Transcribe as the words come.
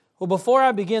Well, before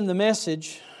I begin the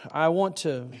message, I want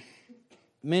to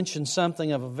mention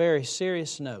something of a very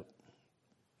serious note.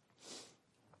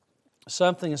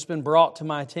 Something that's been brought to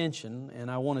my attention, and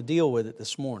I want to deal with it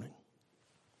this morning.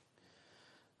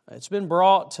 It's been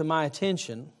brought to my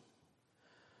attention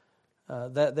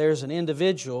that there's an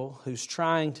individual who's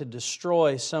trying to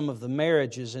destroy some of the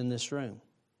marriages in this room.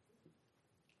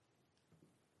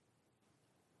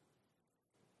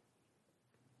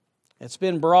 It's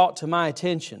been brought to my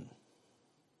attention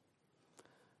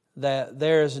that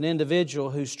there is an individual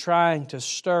who's trying to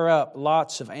stir up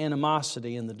lots of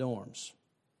animosity in the dorms.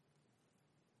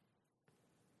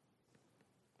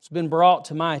 It's been brought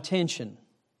to my attention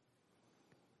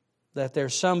that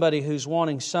there's somebody who's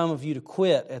wanting some of you to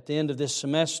quit at the end of this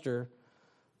semester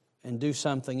and do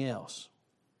something else.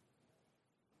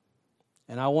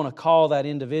 And I want to call that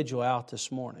individual out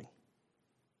this morning.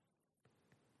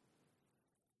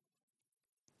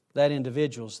 That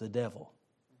individual's the devil.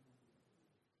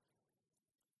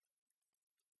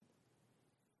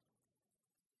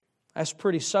 That's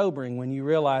pretty sobering when you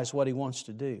realize what he wants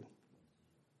to do.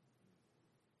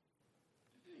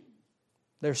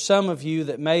 There's some of you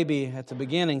that maybe at the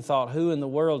beginning thought, who in the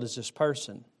world is this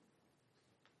person?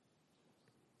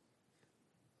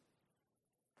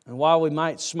 And while we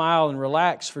might smile and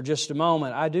relax for just a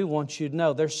moment, I do want you to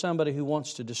know there's somebody who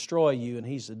wants to destroy you, and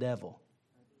he's the devil.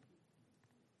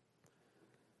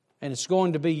 And it's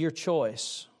going to be your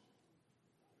choice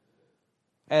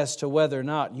as to whether or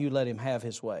not you let him have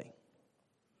his way.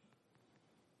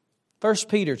 1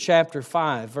 Peter chapter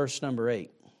 5, verse number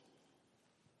 8.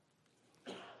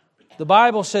 The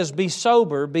Bible says, "Be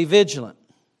sober, be vigilant,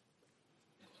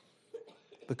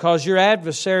 because your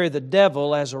adversary the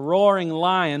devil, as a roaring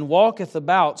lion, walketh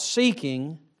about,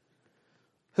 seeking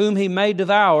whom he may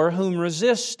devour, whom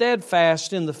resist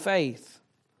steadfast in the faith,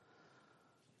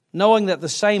 knowing that the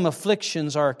same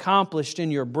afflictions are accomplished in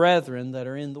your brethren that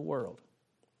are in the world."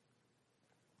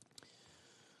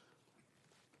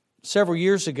 Several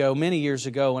years ago, many years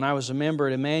ago, when I was a member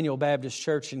at Emmanuel Baptist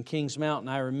Church in Kings Mountain,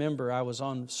 I remember I was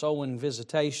on soul-winning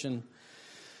visitation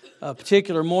a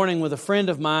particular morning with a friend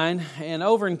of mine. And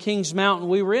over in Kings Mountain,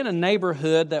 we were in a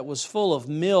neighborhood that was full of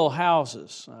mill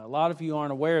houses. A lot of you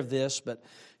aren't aware of this, but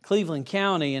Cleveland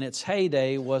County in its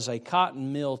heyday was a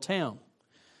cotton mill town.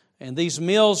 And these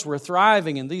mills were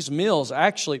thriving, and these mills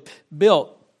actually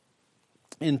built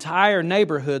entire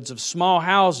neighborhoods of small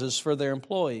houses for their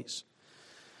employees.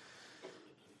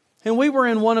 And we were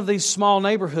in one of these small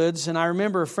neighborhoods, and I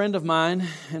remember a friend of mine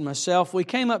and myself, we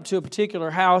came up to a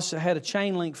particular house that had a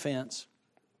chain link fence.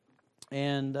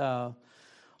 And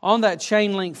on that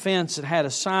chain link fence, it had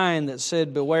a sign that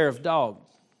said, "Beware of dog."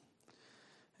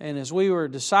 And as we were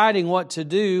deciding what to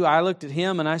do, I looked at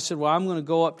him and I said, "Well, I'm going to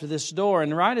go up to this door."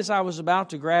 And right as I was about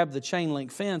to grab the chain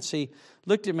link fence, he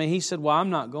looked at me, he said, "Well,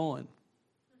 I'm not going."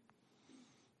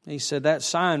 He said, "That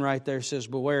sign right there says,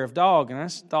 'Beware of dog.'" And I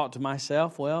thought to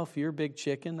myself, well, if you're a big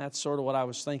chicken, that's sort of what I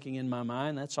was thinking in my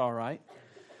mind. That's all right.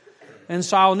 And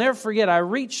so I'll never forget, I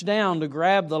reached down to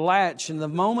grab the latch, and the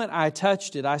moment I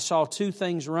touched it, I saw two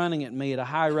things running at me at a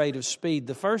high rate of speed.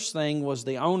 The first thing was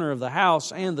the owner of the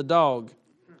house and the dog.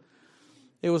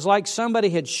 It was like somebody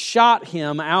had shot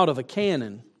him out of a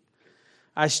cannon.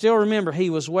 I still remember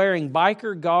he was wearing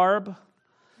biker garb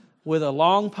with a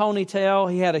long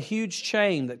ponytail. He had a huge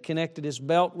chain that connected his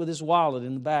belt with his wallet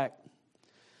in the back.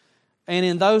 And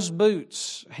in those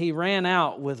boots, he ran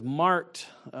out with marked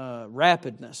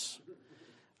rapidness.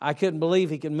 I couldn't believe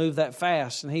he could move that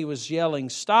fast. And he was yelling,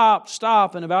 "Stop,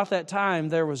 stop." And about that time,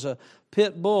 there was a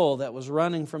pit bull that was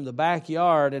running from the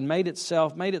backyard and made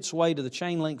its way to the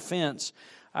chain link fence.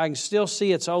 I can still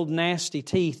see its old nasty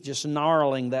teeth just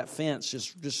gnarling that fence,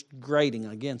 just grating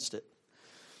against it.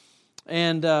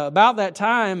 And about that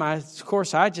time, I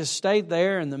just stayed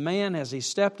there, and the man, as he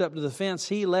stepped up to the fence,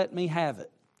 he let me have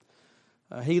it.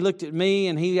 He looked at me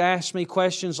and he asked me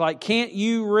questions like, "Can't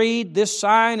you read? This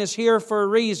sign is here for a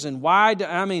reason. Why?"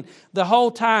 The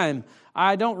whole time,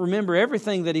 I don't remember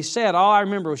everything that he said. All I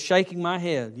remember was shaking my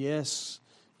head. Yes,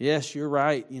 you're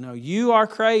right. You are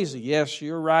crazy. Yes,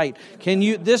 you're right.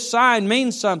 This sign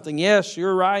means something. Yes,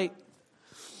 you're right.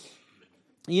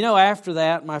 After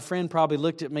that, my friend probably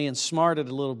looked at me and smarted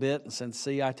a little bit and said,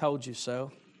 "See, I told you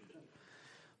so."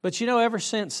 But ever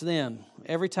since then,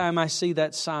 every time I see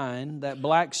that sign, that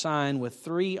black sign with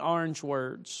 3 orange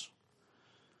words,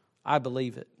 I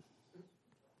believe it.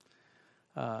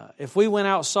 If we went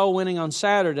out soul winning on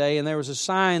Saturday and there was a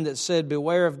sign that said,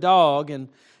 "Beware of dog," and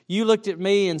you looked at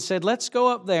me and said, "Let's go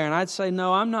up there," and I'd say,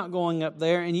 "No, I'm not going up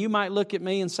there," and you might look at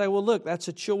me and say, "Well, look, that's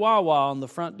a Chihuahua on the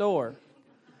front door."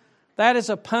 That is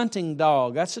a punting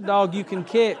dog. That's a dog you can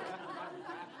kick.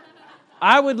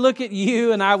 I would look at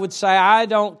you and I would say, I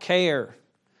don't care.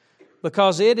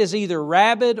 Because it is either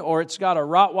rabid or it's got a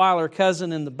Rottweiler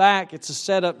cousin in the back. It's a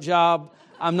setup job.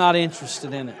 I'm not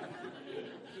interested in it.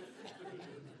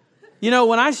 You know,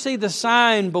 when I see the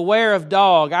sign, beware of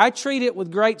dog, I treat it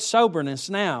with great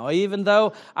soberness now, even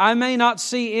though I may not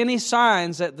see any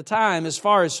signs at the time as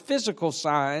far as physical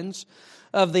signs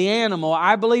of the animal.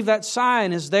 I believe that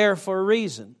sign is there for a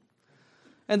reason.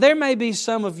 And there may be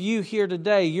some of you here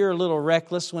today, you're a little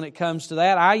reckless when it comes to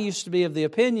that. I used to be of the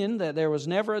opinion that there was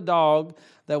never a dog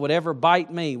that would ever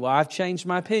bite me. Well, I've changed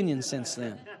my opinion since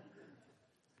then.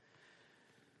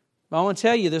 But I want to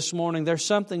tell you this morning, there's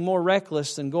something more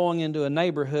reckless than going into a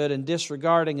neighborhood and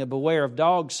disregarding a beware of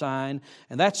dog sign,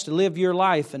 and that's to live your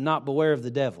life and not beware of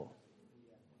the devil.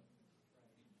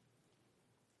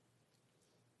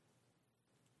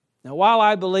 Now, while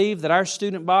I believe that our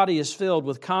student body is filled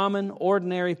with common,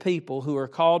 ordinary people who are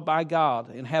called by God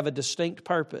and have a distinct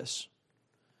purpose,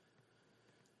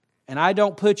 and I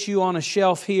don't put you on a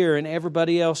shelf here and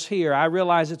everybody else here. I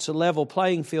realize it's a level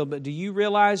playing field, but do you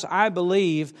realize I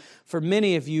believe for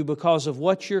many of you, because of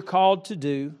what you're called to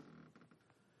do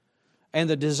and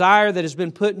the desire that has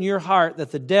been put in your heart,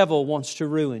 that the devil wants to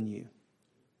ruin you.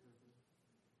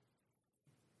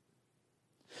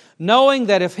 Knowing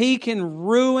that if he can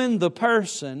ruin the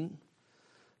person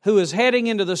who is heading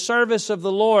into the service of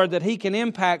the Lord, that he can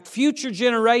impact future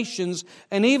generations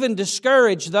and even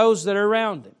discourage those that are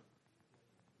around him.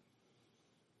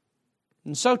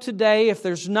 And so today, if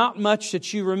there's not much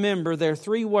that you remember, there are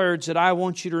 3 words that I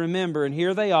want you to remember, and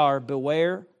here they are: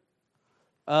 beware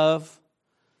of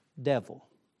devil.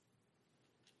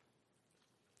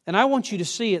 And I want you to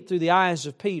see it through the eyes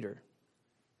of Peter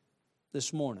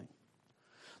this morning.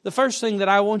 The first thing that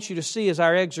I want you to see is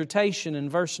our exhortation in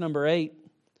verse number 8.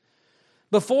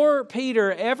 Before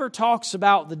Peter ever talks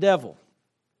about the devil,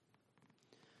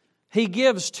 he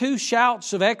gives 2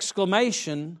 shouts of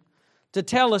exclamation to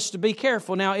tell us to be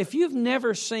careful. Now, if you've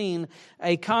never seen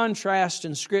a contrast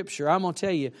in Scripture, I'm going to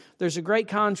tell you, there's a great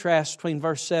contrast between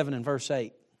verse 7 and verse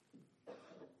 8.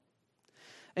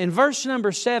 In verse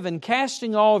number 7,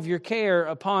 casting all of your care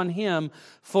upon Him,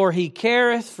 for He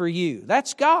careth for you.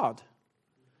 That's God.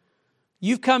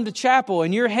 You've come to chapel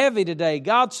and you're heavy today.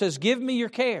 God says, give me your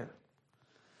care.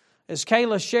 As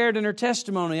Kayla shared in her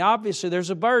testimony, obviously there's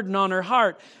a burden on her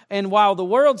heart. And while the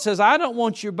world says, I don't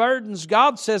want your burdens,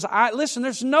 God says, listen,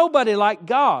 there's nobody like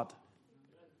God.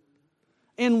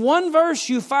 In one verse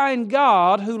you find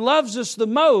God who loves us the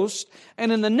most,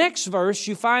 and in the next verse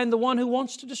you find the one who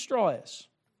wants to destroy us.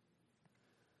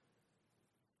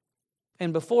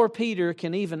 And before Peter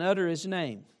can even utter his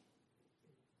name,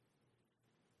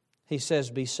 he says,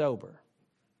 be sober.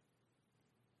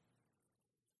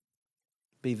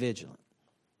 Be vigilant.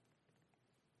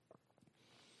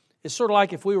 It's sort of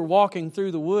like if we were walking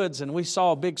through the woods and we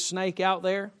saw a big snake out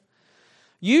there.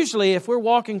 Usually if we're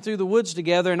walking through the woods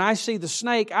together and I see the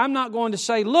snake, I'm not going to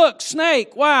say, look,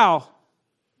 snake, wow.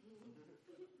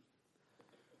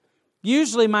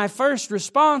 Usually my first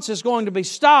response is going to be,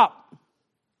 stop.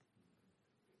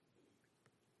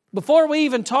 Before we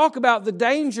even talk about the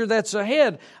danger that's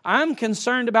ahead, I'm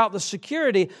concerned about the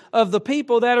security of the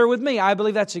people that are with me. I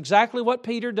believe that's exactly what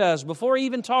Peter does. Before he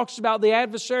even talks about the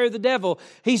adversary of the devil,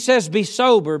 he says, be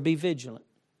sober, be vigilant.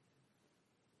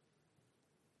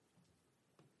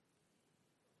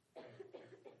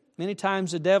 Many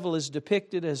times the devil is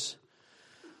depicted as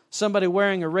somebody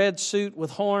wearing a red suit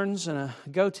with horns and a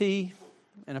goatee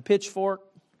and a pitchfork,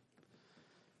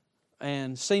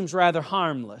 and seems rather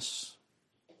harmless.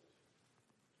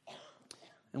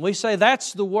 And we say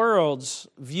that's the world's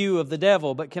view of the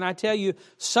devil. But can I tell you,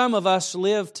 some of us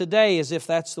live today as if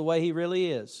that's the way he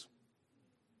really is.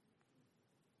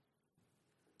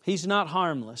 He's not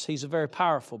harmless. He's a very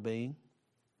powerful being.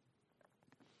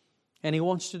 And he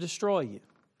wants to destroy you.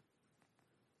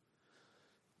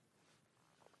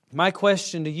 My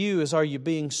question to you is, are you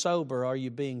being sober? Are you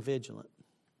being vigilant?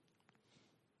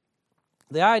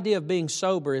 The idea of being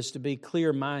sober is to be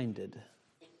clear-minded.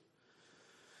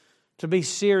 To be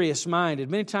serious-minded.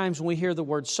 Many times when we hear the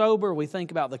word sober, we think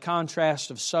about the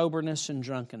contrast of soberness and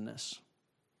drunkenness.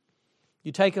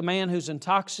 You take a man who's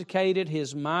intoxicated,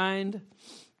 his mind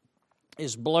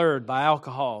is blurred by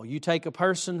alcohol. You take a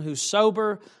person who's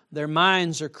sober, their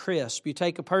minds are crisp. You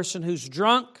take a person who's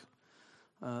drunk,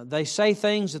 they say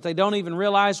things that they don't even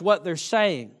realize what they're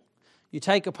saying. You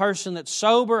take a person that's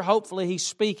sober, hopefully he's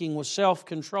speaking with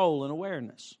self-control and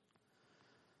awareness.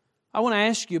 I want to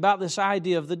ask you about this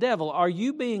idea of the devil. Are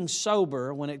you being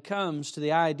sober when it comes to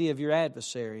the idea of your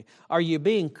adversary? Are you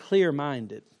being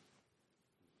clear-minded?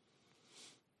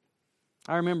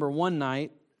 I remember one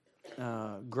night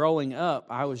growing up,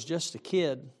 I was just a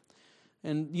kid.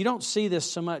 And you don't see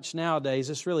this so much nowadays.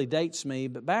 This really dates me.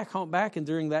 But back and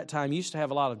during that time, you used to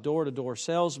have a lot of door-to-door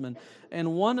salesmen.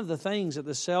 And one of the things that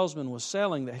the salesman was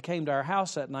selling that came to our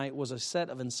house that night was a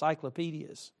set of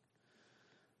encyclopedias.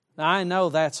 Now, I know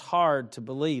that's hard to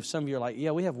believe. Some of you are like,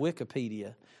 yeah, we have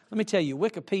Wikipedia. Let me tell you,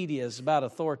 Wikipedia is about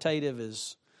authoritative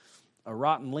as a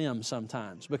rotten limb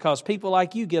sometimes. Because people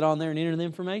like you get on there and enter the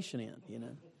information in, you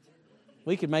know.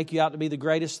 We could make you out to be the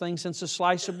greatest thing since a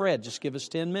slice of bread. Just give us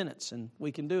 10 minutes and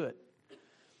we can do it.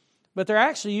 But there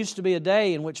actually used to be a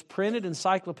day in which printed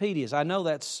encyclopedias, I know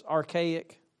that's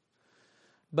archaic,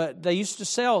 but they used to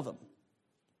sell them.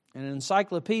 And an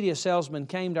encyclopedia salesman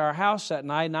came to our house that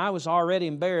night, and I was already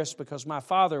embarrassed because my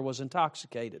father was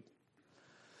intoxicated.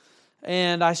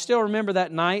 And I still remember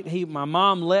that night, my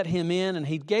mom let him in, and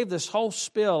he gave this whole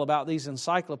spiel about these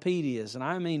encyclopedias. And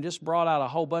I mean, just brought out a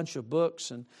whole bunch of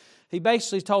books. And he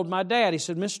basically told my dad, he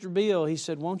said, Mr. Beal, he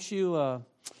said, won't you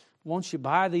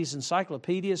buy these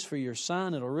encyclopedias for your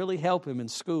son? It'll really help him in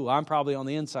school. I'm probably on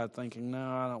the inside thinking,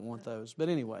 no, I don't want those. But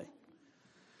anyway,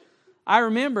 I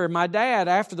remember my dad,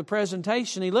 after the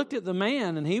presentation, he looked at the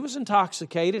man, and he was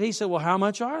intoxicated. He said, well, how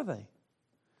much are they?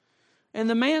 And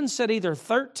the man said either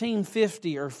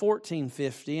 $1,350 or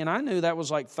 $1,450, and I knew that was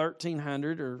like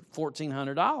 $1,300 or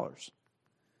 $1,400.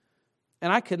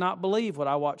 And I could not believe what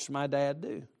I watched my dad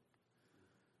do.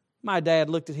 My dad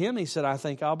looked at him and he said, I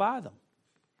think I'll buy them.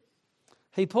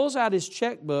 He pulls out his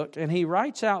checkbook and he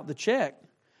writes out the check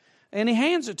and he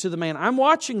hands it to the man. I'm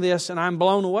watching this and I'm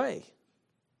blown away.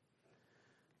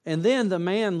 And then the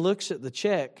man looks at the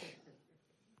check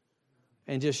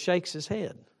and just shakes his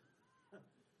head.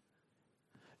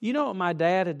 You know what my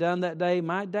dad had done that day?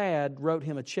 My dad wrote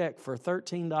him a check for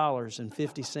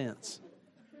 $13.50.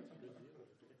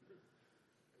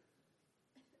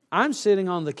 I'm sitting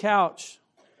on the couch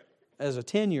as a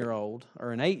 10-year-old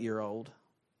or an 8-year-old,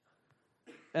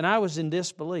 and I was in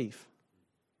disbelief.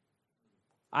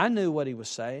 I knew what he was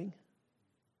saying,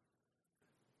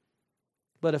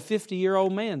 but a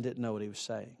 50-year-old man didn't know what he was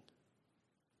saying.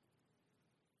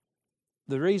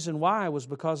 The reason why was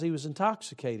because he was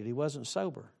intoxicated. He wasn't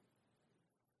sober.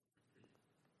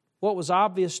 What was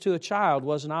obvious to a child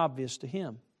wasn't obvious to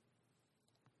him.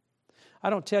 I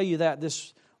don't tell you that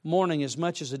this morning as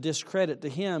much as a discredit to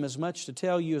him, as much to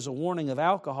tell you as a warning of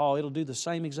alcohol. It'll do the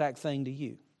same exact thing to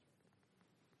you.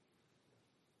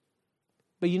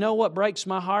 But you know what breaks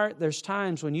my heart? There's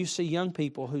times when you see young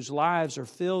people whose lives are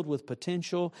filled with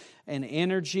potential and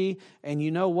energy, and you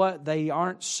know what? They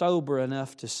aren't sober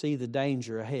enough to see the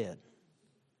danger ahead.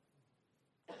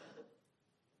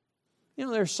 You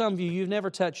know, there's some of you've never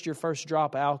touched your first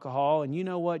drop of alcohol, and you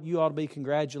know what? You ought to be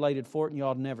congratulated for it, and you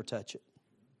ought to never touch it.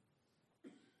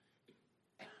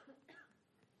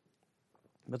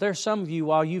 But there's some of you,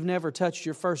 while you've never touched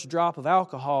your first drop of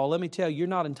alcohol, let me tell you, you're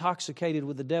not intoxicated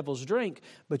with the devil's drink,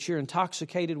 but you're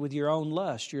intoxicated with your own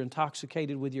lust. You're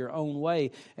intoxicated with your own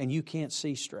way, and you can't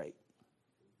see straight.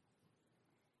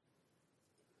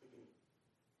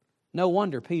 No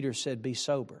wonder Peter said, be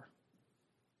sober.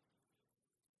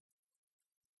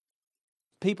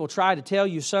 People try to tell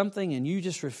you something and you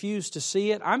just refuse to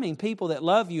see it. I mean, people that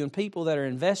love you and people that are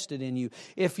invested in you.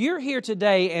 If you're here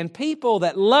today and people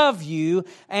that love you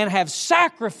and have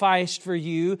sacrificed for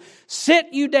you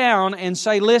sit you down and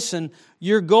say, listen,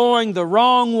 you're going the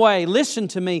wrong way. Listen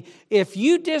to me. If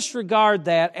you disregard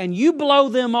that and you blow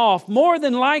them off, more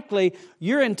than likely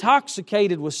you're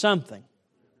intoxicated with something.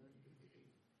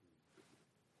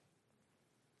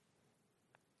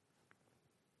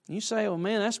 You say, well,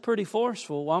 man, that's pretty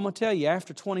forceful. Well, I'm going to tell you,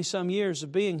 after 20-some years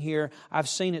of being here, I've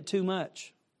seen it too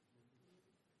much.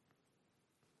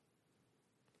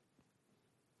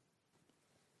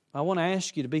 I want to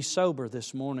ask you to be sober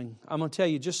this morning. I'm going to tell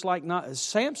you, just like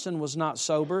Samson was not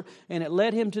sober, and it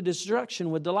led him to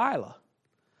destruction with Delilah.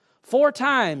 4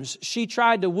 times she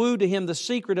tried to woo to him the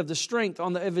secret of his strength.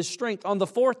 On the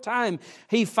 4th time,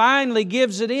 he finally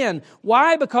gives it in.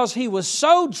 Why? Because he was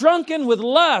so drunken with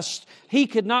lust, he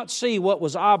could not see what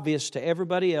was obvious to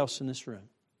everybody else in this room.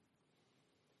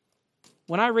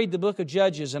 When I read the book of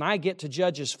Judges and I get to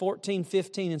Judges 14,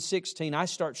 15, and 16, I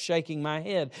start shaking my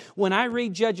head. When I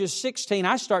read Judges 16,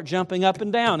 I start jumping up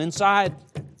and down inside.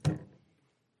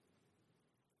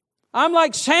 I'm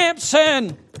like,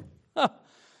 Samson!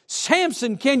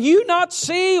 Samson, can you not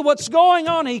see what's going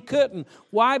on? He couldn't.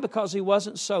 Why? Because he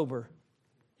wasn't sober.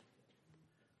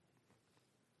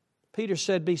 Peter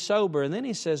said, be sober. And then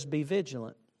he says, be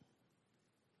vigilant.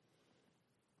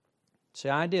 It's the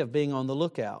idea of being on the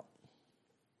lookout.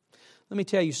 Let me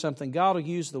tell you something. God will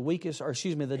use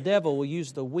the devil will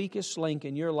use the weakest link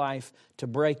in your life to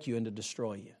break you and to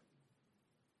destroy you.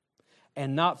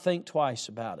 And not think twice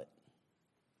about it.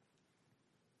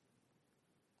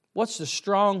 What's the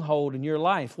stronghold in your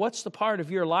life? What's the part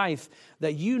of your life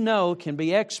that you know can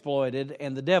be exploited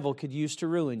and the devil could use to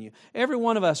ruin you? Every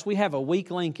one of us, we have a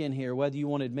weak link in here, whether you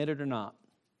want to admit it or not.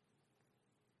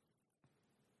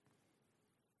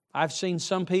 I've seen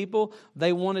some people,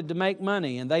 they wanted to make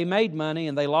money, and they made money,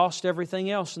 and they lost everything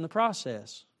else in the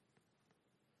process.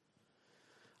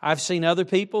 I've seen other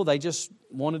people, they just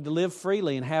wanted to live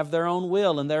freely and have their own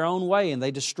will and their own way, and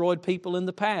they destroyed people in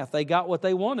the path. They got what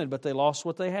they wanted, but they lost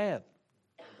what they had.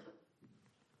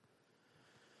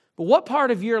 But what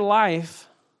part of your life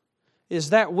is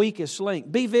that weakest link?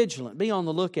 Be vigilant. Be on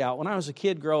the lookout. When I was a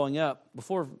kid growing up,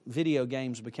 before video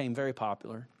games became very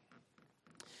popular,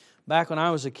 back when I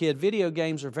was a kid, video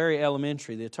games were very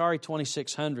elementary. The Atari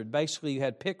 2600, basically you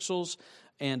had pixels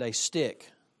and a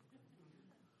stick.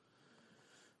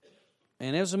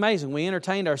 And it was amazing. We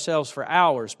entertained ourselves for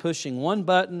hours pushing one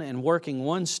button and working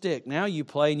one stick. Now you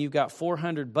play and you've got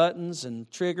 400 buttons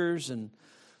and triggers and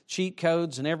cheat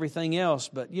codes and everything else.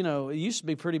 But, you know, it used to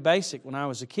be pretty basic when I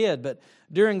was a kid. But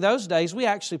during those days, we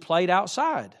actually played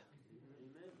outside.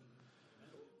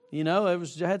 You know,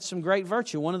 it had some great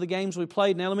virtue. One of the games we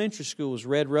played in elementary school was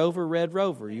Red Rover, Red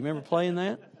Rover. You remember playing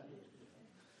that?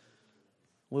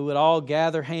 We would all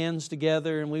gather hands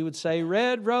together and we would say,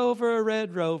 Red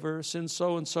Rover, send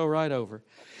so-and-so right over.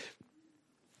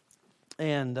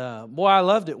 And boy, I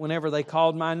loved it whenever they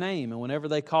called my name. And whenever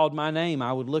they called my name,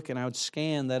 I would look and I would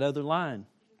scan that other line.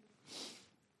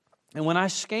 And when I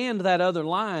scanned that other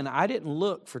line, I didn't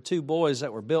look for two boys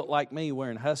that were built like me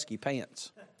wearing husky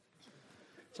pants.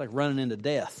 It's like running into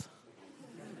death.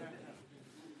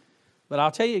 But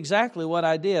I'll tell you exactly what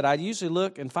I did. I'd usually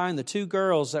look and find the two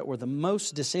girls that were the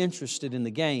most disinterested in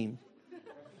the game,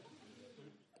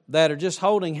 that are just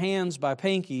holding hands by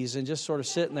pinkies and just sort of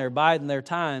sitting there biding their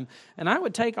time. And I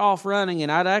would take off running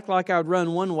and I'd act like I would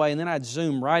run one way and then I'd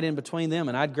zoom right in between them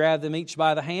and I'd grab them each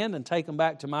by the hand and take them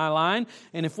back to my line.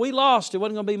 And if we lost, it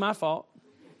wasn't going to be my fault.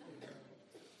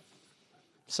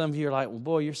 Some of you are like, well,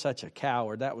 boy, you're such a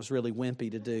coward. That was really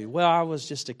wimpy to do. Well, I was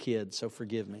just a kid, so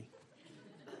forgive me.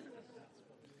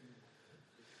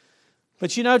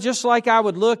 But you know, just like I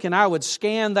would look and I would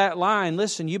scan that line,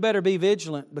 listen, you better be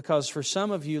vigilant because for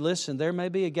some of you, listen, there may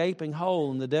be a gaping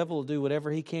hole and the devil will do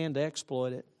whatever he can to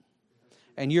exploit it.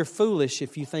 And you're foolish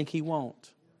if you think he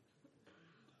won't.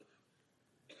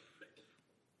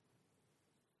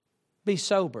 Be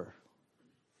sober.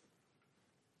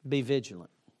 Be vigilant.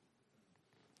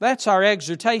 That's our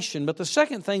exhortation. But the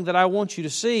second thing that I want you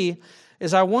to see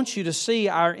is I want you to see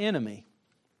our enemy.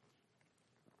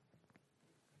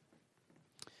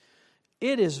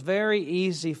 It is very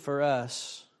easy for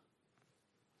us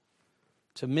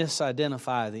to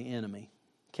misidentify the enemy.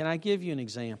 Can I give you an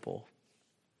example?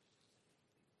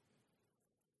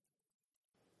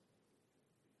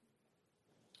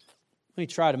 Let me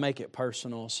try to make it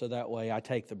personal so that way I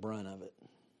take the brunt of it.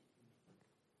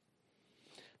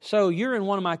 So you're in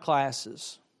one of my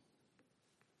classes,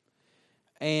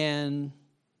 and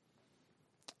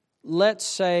let's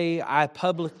say I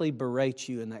publicly berate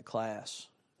you in that class.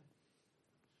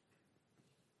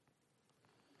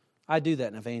 I do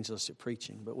that in evangelistic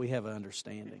preaching, but we have an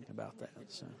understanding about that.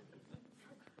 So.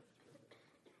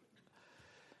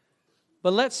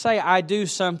 But let's say I do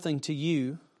something to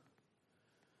you,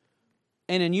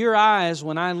 and in your eyes,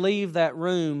 when I leave that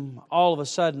room, all of a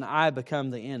sudden I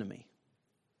become the enemy.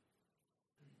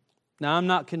 Now, I'm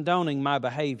not condoning my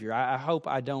behavior. I hope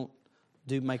I don't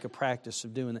make a practice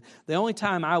of doing that. The only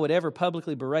time I would ever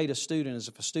publicly berate a student is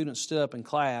if a student stood up in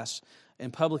class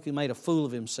and publicly made a fool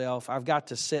of himself. I've got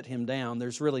to sit him down.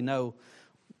 There's no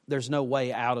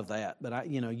way out of that. But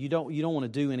you don't want to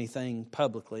do anything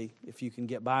publicly if you can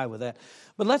get by with that.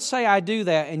 But let's say I do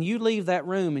that and you leave that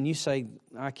room and you say,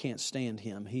 I can't stand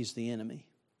him. He's the enemy.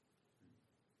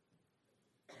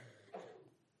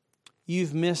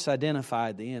 You've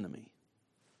misidentified the enemy.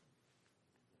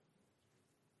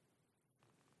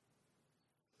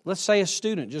 Let's say a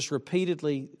student just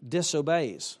repeatedly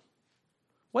disobeys.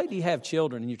 Wait till you have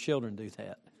children and your children do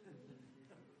that.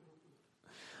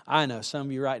 I know some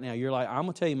of you right now, you're like, I'm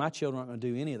going to tell you my children aren't going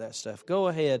to do any of that stuff. Go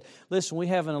ahead. Listen, we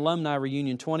have an alumni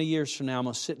reunion 20 years from now. I'm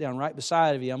going to sit down right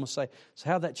beside of you. I'm going to say,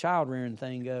 so how'd that child rearing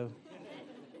thing go?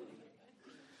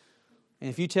 And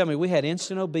if you tell me we had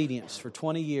instant obedience for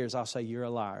 20 years, I'll say you're a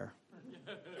liar.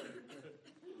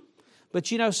 But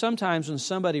sometimes when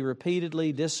somebody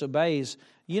repeatedly disobeys,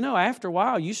 after a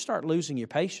while you start losing your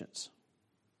patience.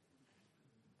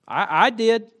 I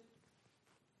did.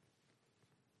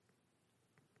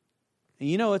 And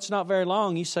you know, it's not very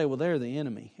long, you say, well, they're the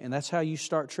enemy. And that's how you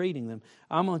start treating them.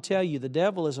 I'm going to tell you, the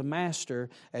devil is a master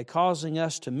at causing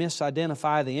us to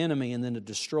misidentify the enemy and then to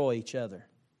destroy each other.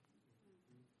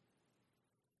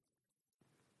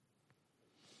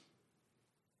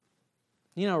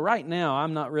 You know, right now,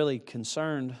 I'm not really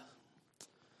concerned.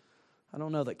 I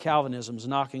don't know that Calvinism's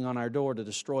knocking on our door to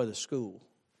destroy the school.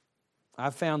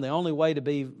 I've found the only way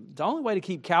to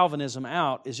keep Calvinism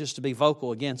out is just to be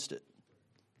vocal against it.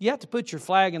 You have to put your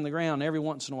flag in the ground every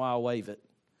once in a while, wave it.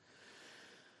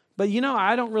 But you know,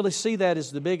 I don't really see that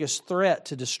as the biggest threat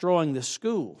to destroying this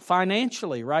school.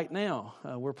 Financially, right now,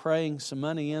 we're praying some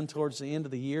money in towards the end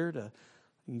of the year to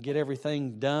get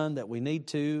everything done that we need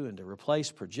to, and to replace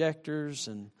projectors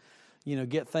and, you know,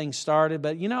 get things started.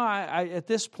 But, you know, I at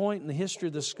this point in the history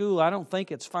of the school, I don't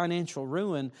think it's financial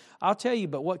ruin. I'll tell you,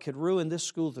 but what could ruin this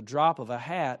school at the drop of a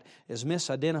hat is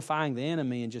misidentifying the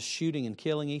enemy and just shooting and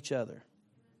killing each other.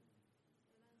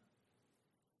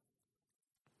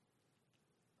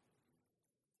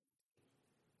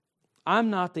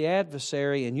 I'm not the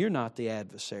adversary and you're not the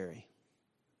adversary.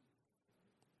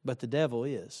 But the devil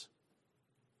is.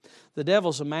 The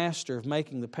devil's a master of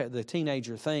making the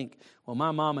teenager think, well,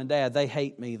 my mom and dad, they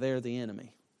hate me, they're the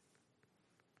enemy.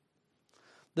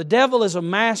 The devil is a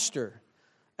master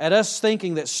at us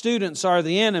thinking that students are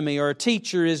the enemy or a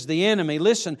teacher is the enemy.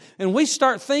 Listen, and we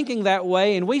start thinking that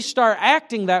way and we start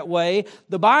acting that way,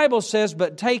 the Bible says,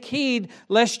 but take heed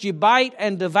lest you bite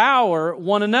and devour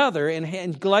one another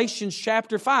in Galatians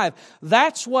chapter 5.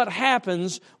 That's what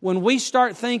happens when we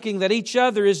start thinking that each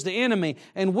other is the enemy,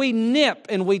 and we nip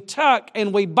and we tuck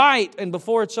and we bite, and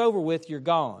before it's over with, you're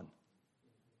gone.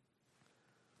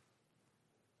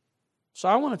 So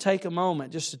I want to take a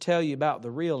moment just to tell you about the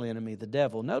real enemy, the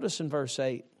devil. Notice in verse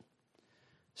 8, it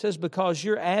says, because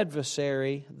your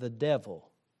adversary, the devil.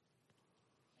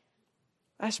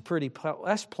 That's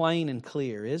plain and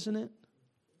clear, isn't it?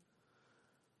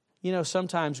 You know,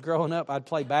 sometimes growing up, I'd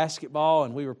play basketball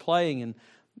and we were playing, and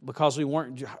because we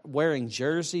weren't wearing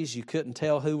jerseys, you couldn't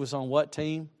tell who was on what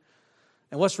team.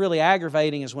 And what's really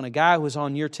aggravating is when a guy who's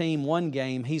on your team one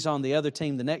game, he's on the other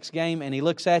team the next game, and he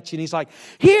looks at you and he's like,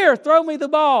 here, throw me the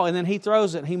ball. And then he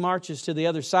throws it and he marches to the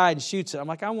other side and shoots it. I'm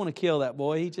like, I want to kill that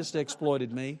boy. He just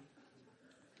exploited me.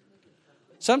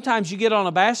 Sometimes you get on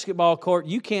a basketball court,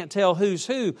 you can't tell who's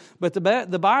who, but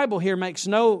the Bible here makes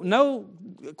no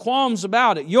qualms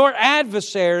about it. Your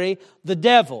adversary, the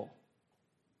devil.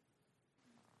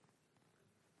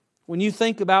 When you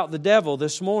think about the devil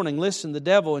this morning, listen, the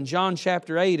devil in John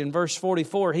chapter 8 and verse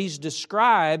 44, he's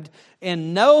described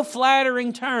in no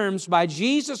flattering terms by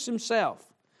Jesus himself.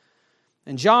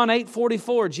 In John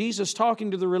 8:44, Jesus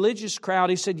talking to the religious crowd,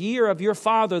 he said, ye are of your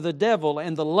father the devil,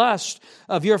 and the lust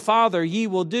of your father ye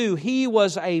will do. He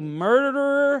was a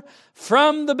murderer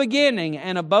from the beginning,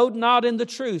 and abode not in the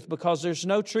truth, because there's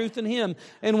no truth in him.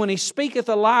 And when he speaketh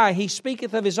a lie, he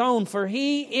speaketh of his own, for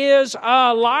he is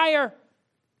a liar.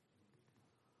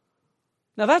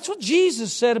 Now that's what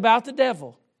Jesus said about the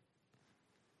devil.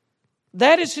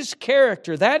 That is his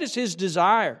character. That is his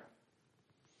desire.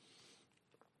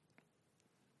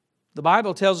 The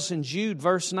Bible tells us in Jude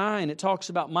verse 9, it talks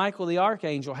about Michael the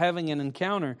archangel having an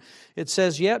encounter. It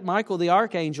says, yet Michael the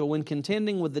archangel, when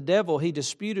contending with the devil, he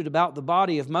disputed about the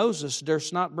body of Moses,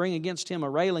 durst not bring against him a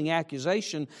railing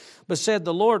accusation, but said,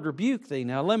 the Lord rebuke thee.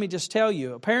 Now let me just tell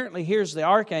you, apparently here's the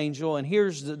archangel and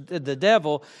here's the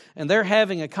devil, and they're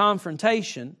having a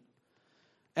confrontation.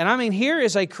 And I mean, here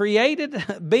is a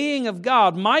created being of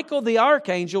God, Michael the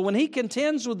archangel. When he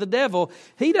contends with the devil,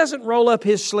 he doesn't roll up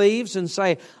his sleeves and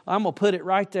say, I'm going to put it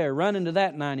right there. Run into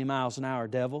that 90 miles an hour,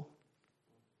 devil.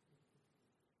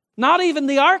 Not even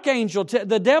the archangel.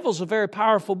 The devil's a very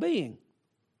powerful being.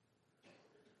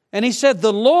 And he said,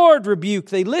 the Lord rebuke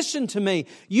thee. Listen to me.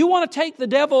 You want to take the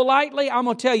devil lightly? I'm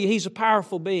going to tell you, he's a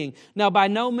powerful being. Now, by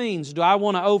no means do I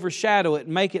want to overshadow it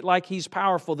and make it like he's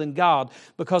powerful than God.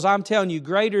 Because I'm telling you,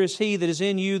 greater is he that is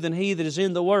in you than he that is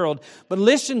in the world. But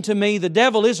listen to me, the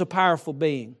devil is a powerful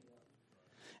being.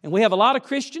 And we have a lot of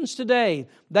Christians today,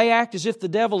 they act as if the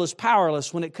devil is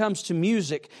powerless when it comes to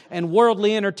music and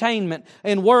worldly entertainment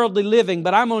and worldly living.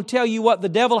 But I'm going to tell you what, the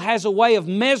devil has a way of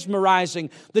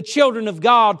mesmerizing the children of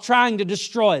God, trying to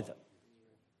destroy them.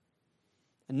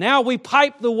 And now we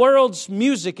pipe the world's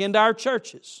music into our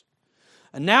churches.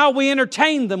 And now we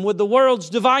entertain them with the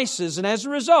world's devices. And as a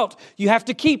result, you have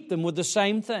to keep them with the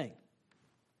same thing.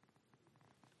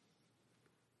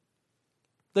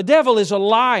 The devil is a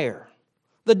liar.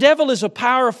 The devil is a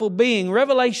powerful being.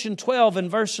 Revelation 12 and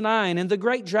verse 9, and the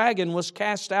great dragon was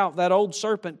cast out, that old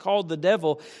serpent called the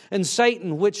devil and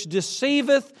Satan, which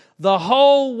deceiveth the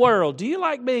whole world. Do you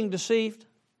like being deceived?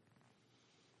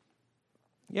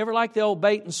 You ever like the old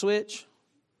bait and switch?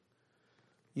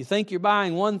 You think you're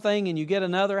buying one thing and you get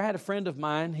another. I had a friend of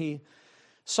mine, he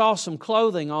saw some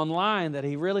clothing online that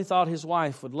he really thought his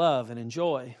wife would love and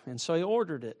enjoy, and so he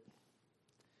ordered it.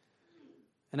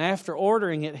 And after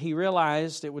ordering it, he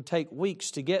realized it would take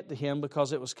weeks to get to him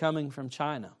because it was coming from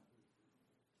China.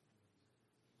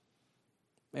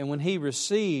 And when he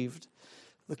received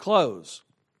the clothes,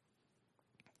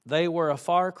 they were a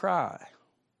far cry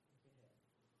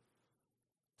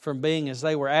from being as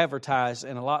they were advertised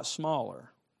and a lot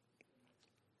smaller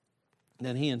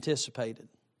than he anticipated.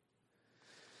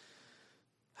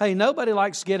 Hey, nobody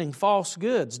likes getting false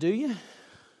goods, do you?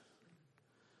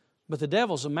 But the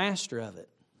devil's a master of it.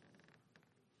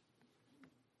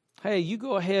 Hey, you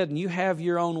go ahead and you have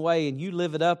your own way and you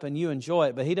live it up and you enjoy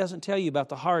it, but he doesn't tell you about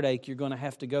the heartache you're going to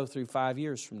have to go through 5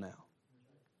 years from now.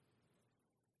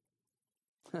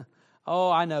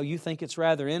 Oh, I know, you think it's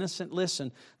rather innocent.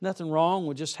 Listen, nothing wrong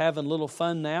with just having a little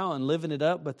fun now and living it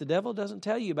up, but the devil doesn't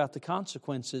tell you about the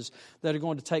consequences that are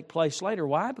going to take place later.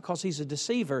 Why? Because he's a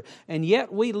deceiver, and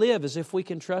yet we live as if we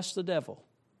can trust the devil.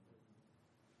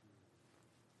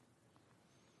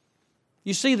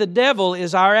 You see, the devil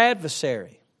is our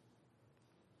adversary.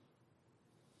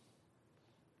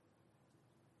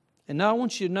 And now I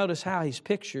want you to notice how he's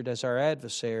pictured as our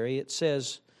adversary. It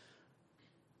says,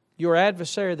 your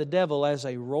adversary, the devil, as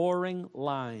a roaring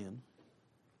lion.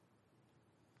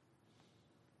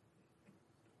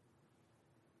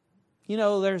 You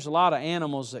know, there's a lot of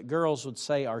animals that girls would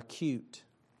say are cute.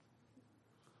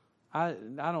 I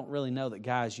don't really know that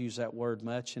guys use that word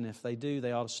much, and if they do,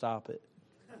 they ought to stop it.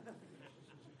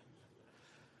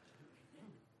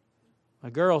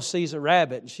 A girl sees a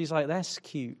rabbit, and she's like, that's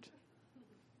cute.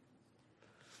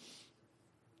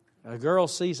 A girl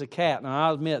sees a cat. Now,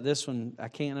 I'll admit, this one, I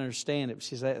can't understand it, but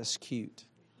she says, that's cute.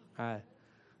 I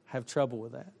have trouble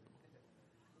with that.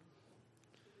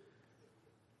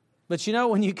 But you know,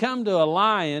 when you come to a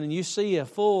lion and you see a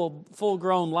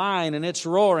full-grown lion and it's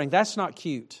roaring, that's not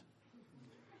cute.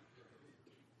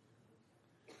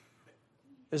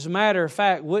 As a matter of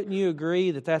fact, wouldn't you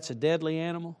agree that that's a deadly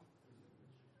animal?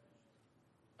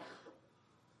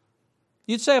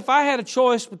 You'd say, if I had a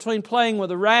choice between playing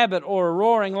with a rabbit or a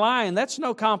roaring lion, that's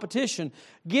no competition.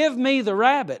 Give me the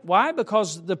rabbit. Why?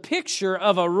 Because the picture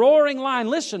of a roaring lion,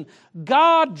 listen,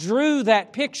 God drew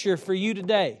that picture for you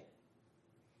today.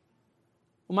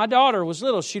 When my daughter was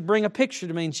little, she'd bring a picture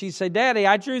to me and she'd say, Daddy,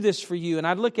 I drew this for you. And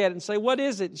I'd look at it and say, what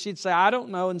is it? And she'd say, I don't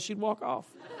know. And she'd walk off.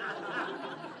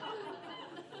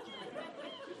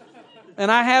 And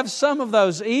I have some of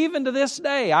those, even to this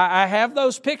day. I have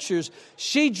those pictures.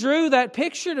 She drew that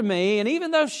picture to me, and even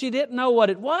though she didn't know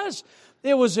what it was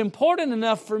important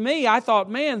enough for me. I thought,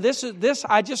 man, this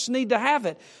I just need to have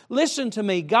it. Listen to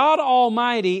me. God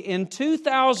Almighty in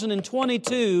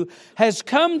 2022 has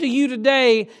come to you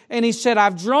today, and He said,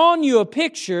 I've drawn you a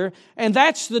picture, and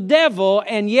that's the devil,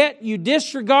 and yet you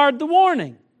disregard the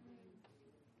warning.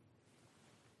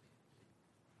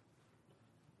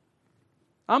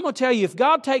 I'm going to tell you, if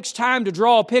God takes time to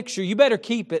draw a picture, you better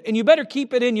keep it. And you better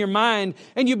keep it in your mind.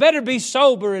 And you better be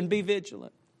sober and be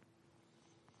vigilant.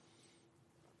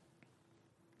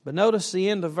 But notice the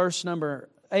end of verse number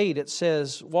 8. It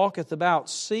says, walketh about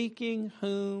seeking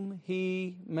whom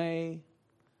he may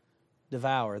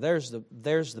devour. There's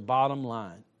the bottom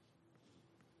line.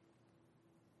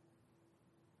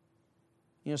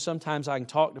 You know, sometimes I can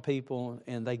talk to people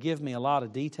and they give me a lot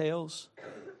of details.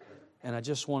 And I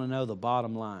just want to know the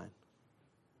bottom line.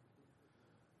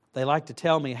 They like to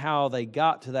tell me how they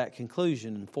got to that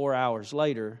conclusion, and 4 hours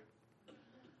later,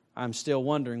 I'm still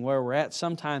wondering where we're at.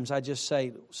 Sometimes I just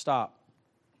say, stop.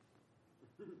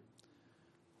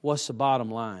 What's the bottom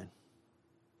line?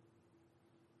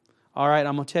 All right,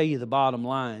 I'm going to tell you the bottom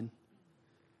line.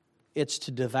 It's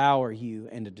to devour you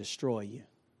and to destroy you.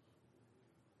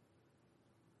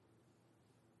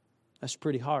 That's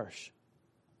pretty harsh.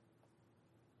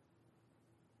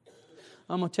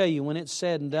 I'm going to tell you, when it's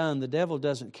said and done, the devil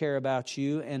doesn't care about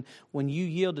you. And when you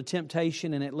yield to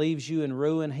temptation and it leaves you in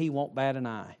ruin, he won't bat an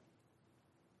eye.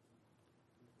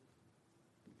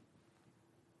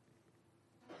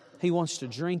 He wants to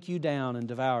drink you down and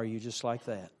devour you just like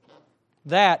that.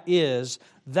 That is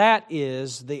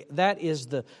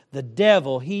the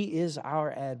devil. He is our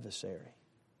adversary.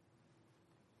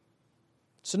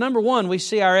 So number one, we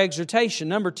see our exhortation.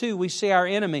 Number two, we see our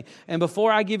enemy. And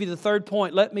before I give you the third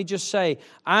point, let me just say,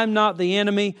 I'm not the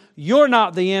enemy, you're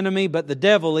not the enemy, but the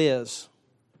devil is.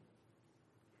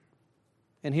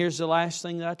 And here's the last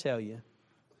thing that I tell you.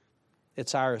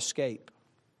 It's our escape.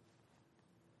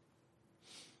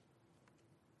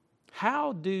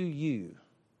 How do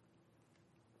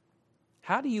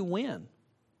How do you win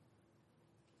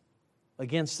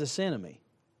against this enemy?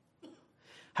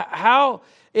 How,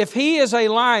 if he is a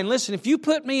lion, listen, if you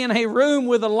put me in a room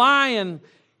with a lion,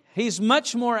 he's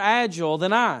much more agile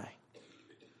than I.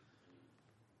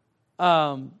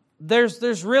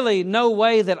 There's really no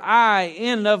way that I,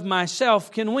 in and of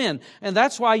myself, can win. And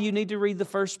that's why you need to read the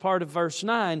first part of verse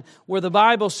 9, where the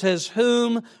Bible says,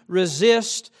 whom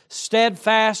resist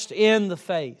steadfast in the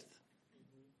faith.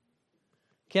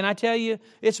 Can I tell you?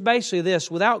 It's basically this: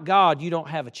 without God, you don't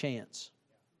have a chance.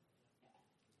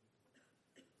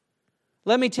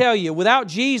 Let me tell you, without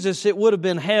Jesus, it would have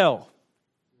been hell.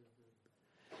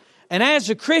 And as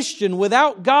a Christian,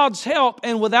 without God's help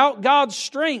and without God's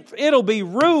strength, it'll be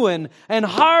ruin and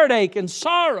heartache and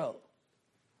sorrow.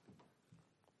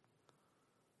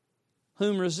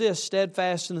 Whom resist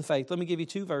steadfast in the faith. Let me give you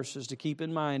 2 verses to keep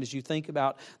in mind as you think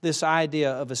about this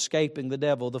idea of escaping the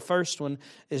devil. The first one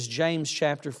is James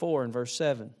chapter 4 and verse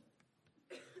 7.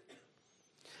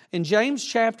 In James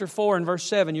chapter 4 and verse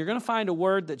 7, you're going to find a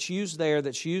word that's used there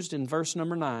that's used in verse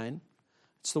number 9.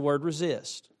 It's the word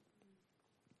resist.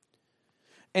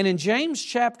 And in James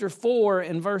chapter 4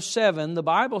 and verse 7, the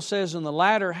Bible says in the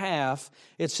latter half,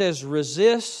 it says,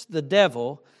 resist the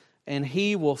devil and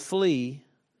he will flee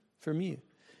from you.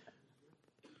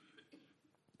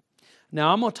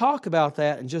 Now I'm going to talk about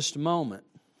that in just a moment.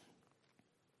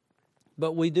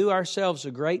 But we do ourselves a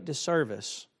great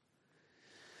disservice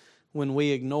when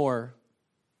we ignore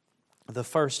the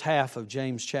first half of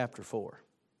James chapter 4,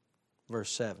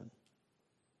 verse 7.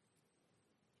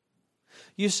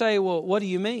 You say, well, what do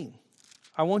you mean?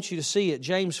 I want you to see it.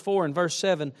 James 4 and verse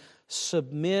 7,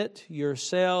 submit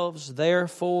yourselves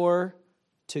therefore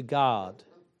to God.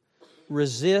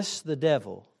 Resist the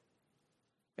devil,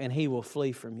 and he will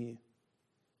flee from you.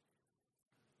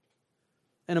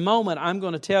 In a moment, I'm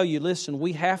going to tell you, listen,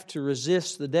 we have to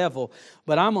resist the devil.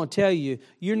 But I'm going to tell you,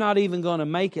 you're not even going to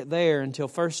make it there until,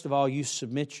 first of all, you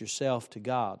submit yourself to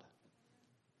God.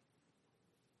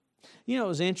 You know, it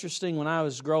was interesting when I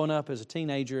was growing up as a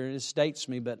teenager, and this dates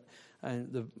me, but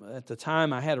at the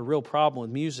time I had a real problem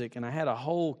with music, and I had a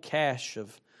whole cache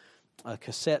of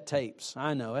cassette tapes.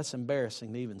 I know, that's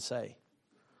embarrassing to even say.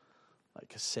 Like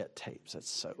cassette tapes, that's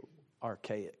so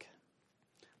archaic.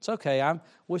 It's okay, I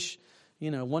wish...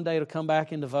 one day it'll come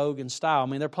back into vogue and style. I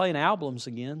mean, they're playing albums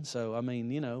again, so,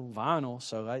 vinyl.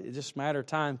 So it's just a matter of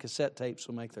time cassette tapes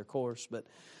will make their course. But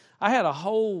I had a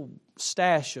whole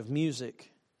stash of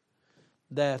music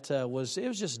that was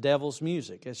just devil's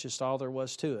music. It's just all there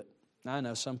was to it. I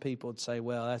know some people would say,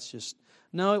 well, that's just...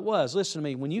 No, it was. Listen to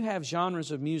me. When you have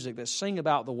genres of music that sing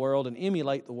about the world and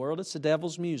emulate the world, it's the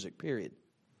devil's music, period.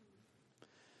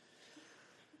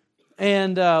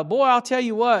 And boy, I'll tell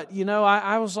you what,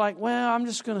 I was like, well, I'm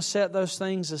just going to set those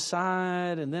things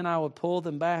aside, and then I would pull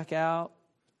them back out,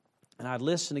 and I'd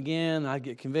listen again, and I'd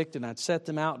get convicted, and I'd set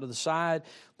them out to the side.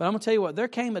 But I'm going to tell you what, there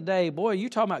came a day, boy, you're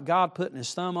talking about God putting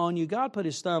His thumb on you. God put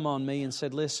His thumb on me and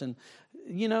said, listen,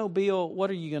 Bill,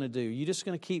 what are you going to do? You're just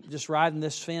going to keep just riding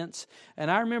this fence? And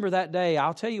I remember that day,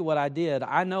 I'll tell you what I did.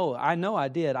 I know I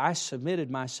did. I submitted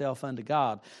myself unto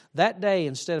God. That day,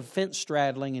 instead of fence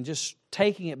straddling and just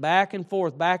taking it back and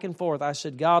forth, I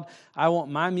said, God, I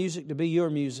want my music to be your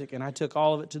music, and I took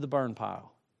all of it to the burn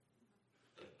pile.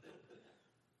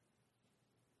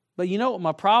 But you know what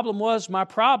my problem was? My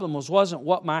problem wasn't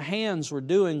what my hands were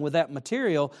doing with that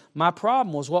material. My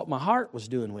problem was what my heart was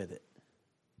doing with it.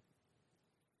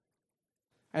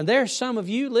 And there's some of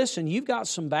you, listen, you've got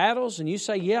some battles and you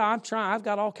say, yeah, I'm trying. I've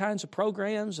got all kinds of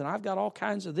programs and I've got all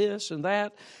kinds of this and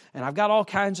that and I've got all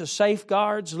kinds of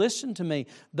safeguards. Listen to me.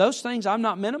 Those things, I'm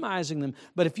not minimizing them.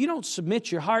 But if you don't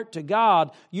submit your heart to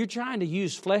God, you're trying to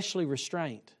use fleshly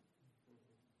restraint.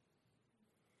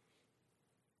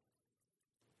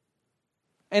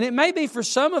 And it may be for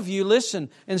some of you, listen,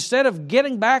 instead of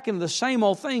getting back into the same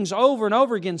old things over and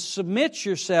over again, submit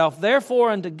yourself,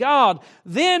 therefore, unto God,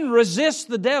 then resist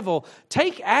the devil.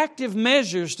 Take active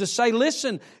measures to say,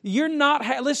 listen,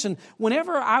 listen,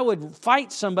 whenever I would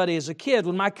fight somebody as a kid,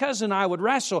 when my cousin and I would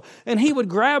wrestle, and he would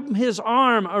grab his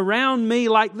arm around me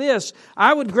like this,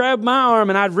 I would grab my arm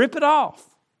and I'd rip it off.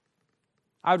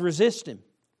 I'd resist him.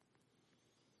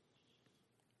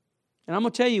 And I'm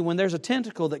going to tell you, when there's a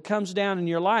tentacle that comes down in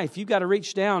your life, you've got to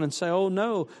reach down and say, oh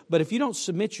no. But if you don't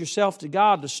submit yourself to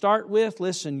God to start with,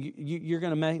 listen, you're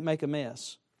going to make a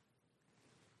mess.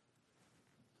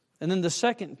 And then the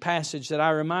second passage that I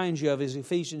remind you of is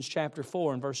Ephesians chapter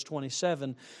 4 and verse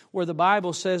 27, where the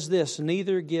Bible says this,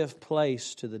 neither give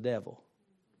place to the devil.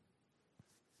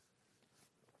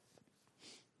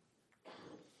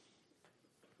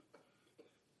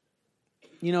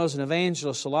 You know, as an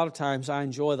evangelist, a lot of times I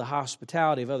enjoy the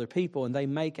hospitality of other people, and they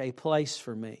make a place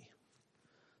for me.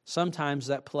 Sometimes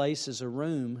that place is a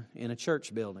room in a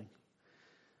church building.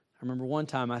 I remember one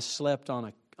time I slept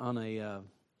on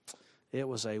it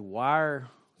was a wire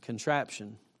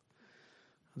contraption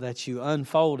that you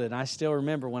unfolded. I still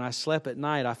remember when I slept at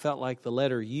night, I felt like the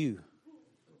letter U.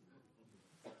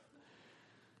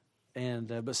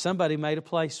 But somebody made a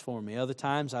place for me. Other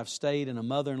times I've stayed in a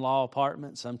mother-in-law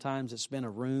apartment. Sometimes it's been a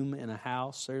room in a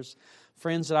house. There's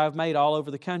friends that I've made all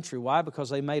over the country. Why? Because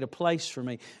they made a place for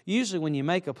me. Usually when you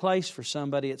make a place for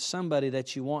somebody, it's somebody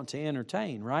that you want to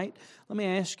entertain, right? Let me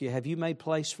ask you, have you made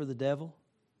place for the devil?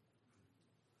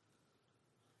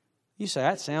 You say,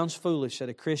 that sounds foolish that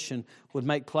a Christian would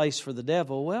make place for the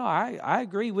devil. Well, I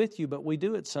agree with you, but we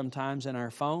do it sometimes in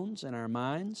our phones, in our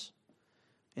minds,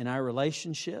 in our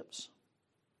relationships.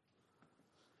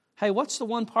 Hey, what's the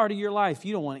one part of your life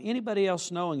you don't want anybody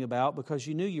else knowing about because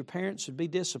you knew your parents would be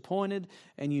disappointed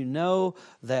and you know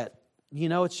that,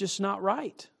 it's just not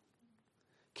right?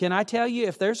 Can I tell you,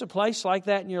 if there's a place like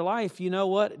that in your life, you know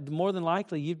what? More than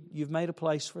likely, you've made a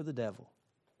place for the devil.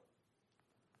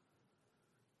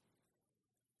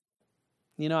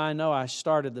 I know I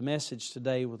started the message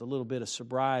today with a little bit of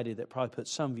sobriety that probably put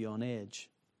some of you on edge.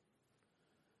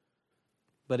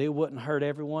 But it wouldn't hurt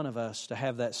every one of us to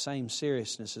have that same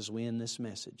seriousness as we end this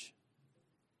message.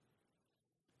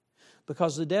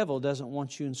 Because the devil doesn't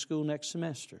want you in school next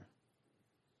semester.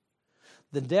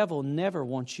 The devil never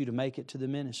wants you to make it to the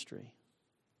ministry.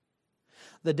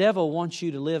 The devil wants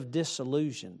you to live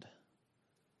disillusioned.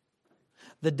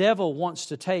 The devil wants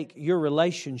to take your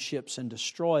relationships and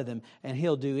destroy them, and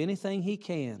he'll do anything he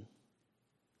can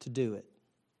to do it.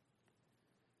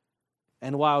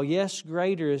 And while, yes,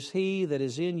 greater is He that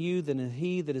is in you than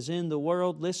he that is in the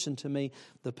world, listen to me,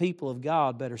 the people of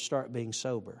God better start being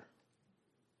sober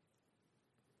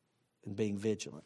and being vigilant.